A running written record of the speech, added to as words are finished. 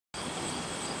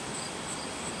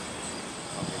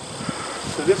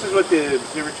So this is what the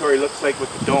observatory looks like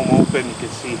with the dome open. You can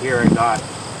see here I got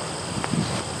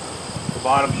the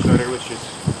bottom shutter, which just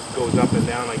goes up and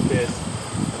down like this,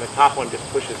 and the top one just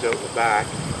pushes out the back.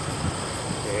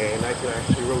 And I can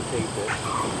actually rotate this.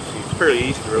 See, it's fairly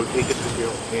easy to rotate this with your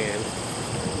own hand.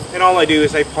 And all I do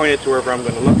is I point it to wherever I'm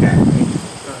going to look at.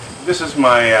 This is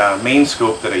my main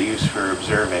scope that I use for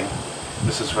observing.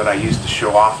 This is what I use to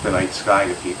show off the night sky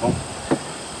to people.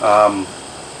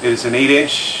 It is an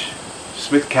 8-inch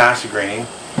Smith Cassegrain,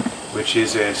 which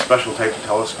is a special type of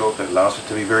telescope that allows it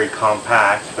to be very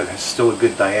compact, but has still a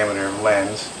good diameter of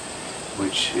lens,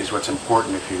 which is what's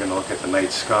important if you're going to look at the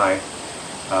night sky.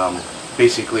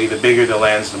 Basically, the bigger the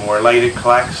lens, the more light it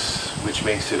collects, which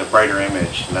makes it a brighter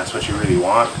image, and that's what you really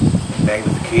want.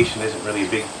 Magnification isn't really a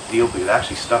big deal, because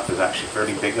actually stuff is actually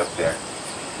fairly big up there.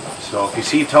 So if you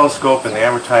see a telescope and they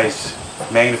advertise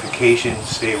magnification,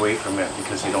 stay away from it,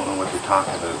 because they don't know what they're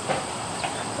talking about.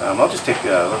 I'll just take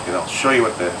a look and I'll show you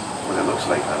what it looks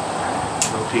like.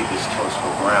 I'll rotate this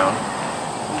telescope around.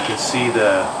 You can see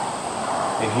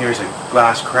and here's a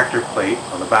glass corrector plate.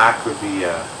 On the back would be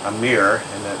a mirror,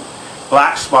 and the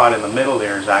black spot in the middle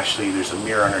there is actually, there's a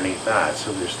mirror underneath that.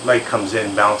 So there's light comes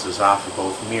in, bounces off of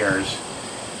both mirrors,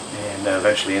 and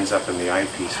eventually ends up in the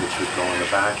eyepiece, which would go in the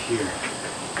back here.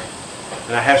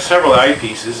 And I have several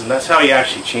eyepieces, and that's how you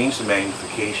actually change the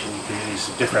magnification. You can use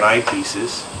different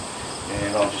eyepieces,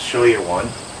 and I'll just show you one.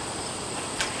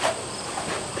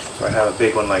 So I have a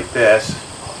big one like this,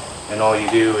 and all you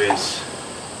do is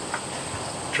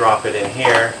drop it in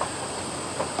here,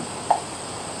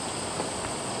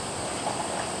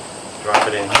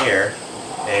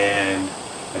 and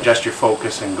adjust your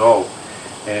focus and go.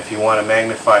 And if you want to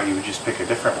magnify, you would just pick a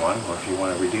different one, or if you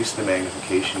want to reduce the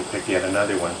magnification, you pick yet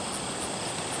another one.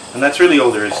 And that's really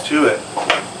all there is to it.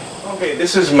 Okay,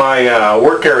 this is my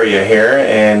work area here,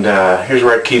 and here's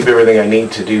where I keep everything I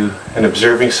need to do an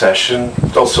observing session.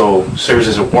 It also serves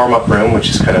as a warm-up room, which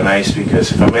is kind of nice,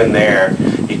 because if I'm in there,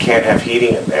 you can't have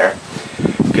heating in there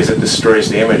because it destroys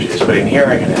the images. But in here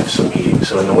I can have some heating.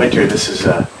 So in the winter, this is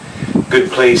a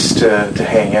good place to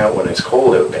hang out when it's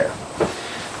cold out there.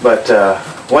 But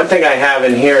one thing I have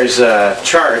in here is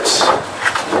charts,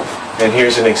 and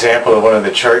here's an example of one of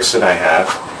the charts that I have.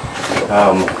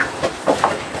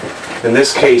 In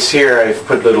this case here, I've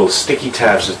put little sticky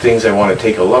tabs of things I want to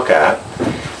take a look at.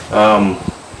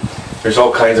 There's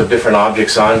all kinds of different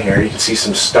objects on here. You can see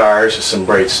some stars, some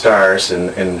bright stars,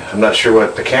 and I'm not sure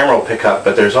what the camera will pick up,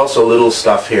 but there's also little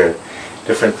stuff here,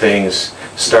 different things,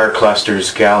 star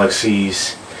clusters,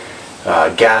 galaxies,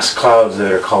 gas clouds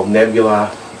that are called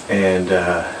nebula, and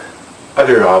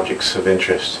other objects of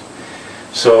interest.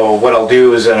 So what I'll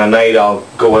do is, on a night, I'll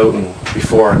go out, and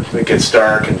before it gets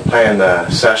dark and plan the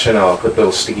session, I'll put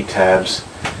little sticky tabs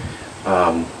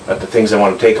at the things I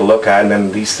want to take a look at, and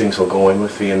then these things will go in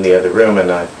with me in the other room,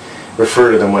 and I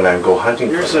refer to them when I go hunting.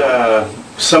 Here's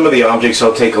some of the objects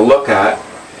I'll take a look at.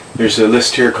 There's a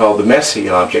list here called the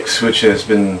Messier objects, which it's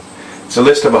a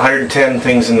list of 110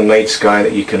 things in the night sky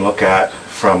that you can look at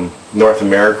from North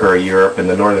America or Europe in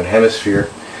the Northern Hemisphere.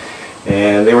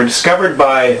 And they were discovered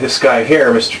by this guy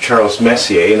here, Mr. Charles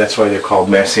Messier, and that's why they're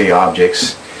called Messier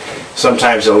objects.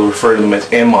 Sometimes they'll refer to them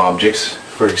as M objects.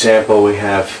 For example, we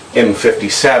have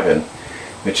M57,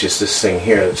 which is this thing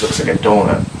here that looks like a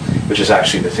donut, which is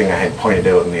actually the thing I had pointed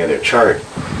out in the other chart.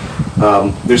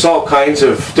 There's all kinds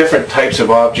of different types of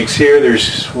objects here.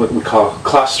 There's what we call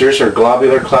clusters, or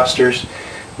globular clusters.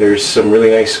 There's some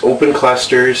really nice open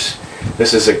clusters.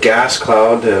 This is a gas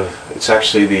cloud. It's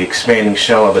actually the expanding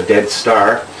shell of a dead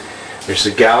star. There's the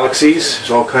galaxies.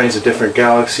 There's all kinds of different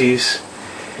galaxies.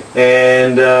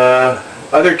 And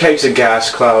other types of gas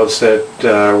clouds that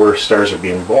where stars are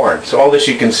being born. So all this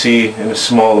you can see in a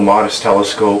small, modest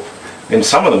telescope, and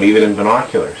some of them even in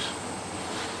binoculars.